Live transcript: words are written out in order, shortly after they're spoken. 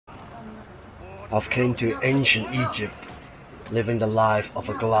I've came to ancient Egypt, living the life of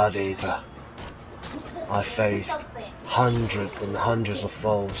a gladiator. I faced hundreds and hundreds of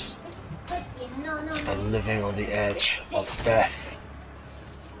foes, and living on the edge of death,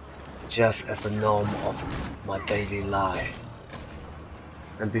 just as the norm of my daily life.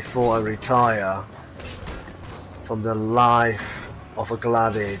 And before I retire from the life of a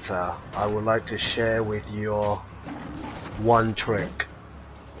gladiator, I would like to share with you one trick.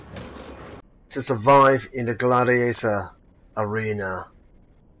 To survive in the gladiator arena,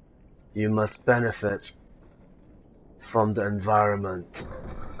 you must benefit from the environment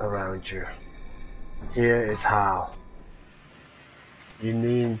around you. Here is how. You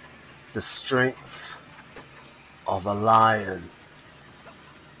need the strength of a lion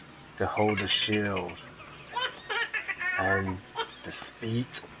to hold a shield, and the speed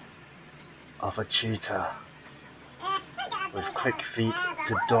of a cheetah with quick feet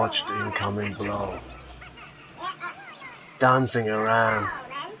to dodge the incoming blow. Dancing around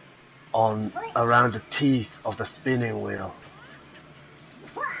the teeth of the spinning wheel.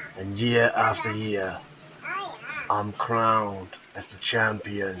 And year after year, I'm crowned as the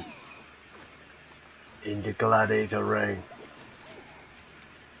champion in the gladiator ring,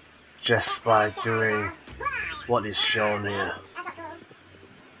 just by doing what is shown here.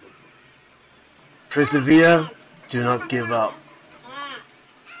 Persevere, do not give up.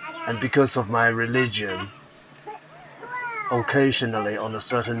 And because of my religion, occasionally on a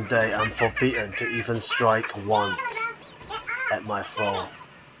certain day I'm forbidden to even strike once at my foe.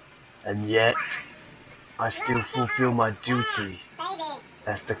 And yet, I still fulfill my duty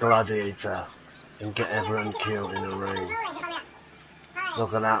as the gladiator and get everyone killed in the ring.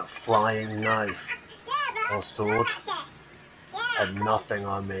 Look at that flying knife or sword, had nothing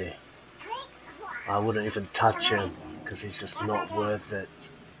on me. I wouldn't even touch him because he's just not worth it.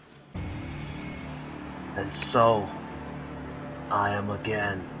 And so, I am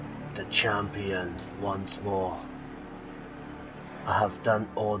again the champion once more. I have done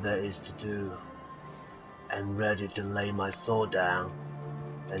all there is to do, and ready to lay my sword down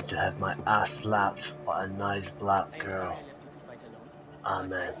and to have my ass slapped by a nice black girl.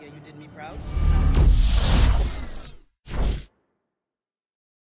 Amen.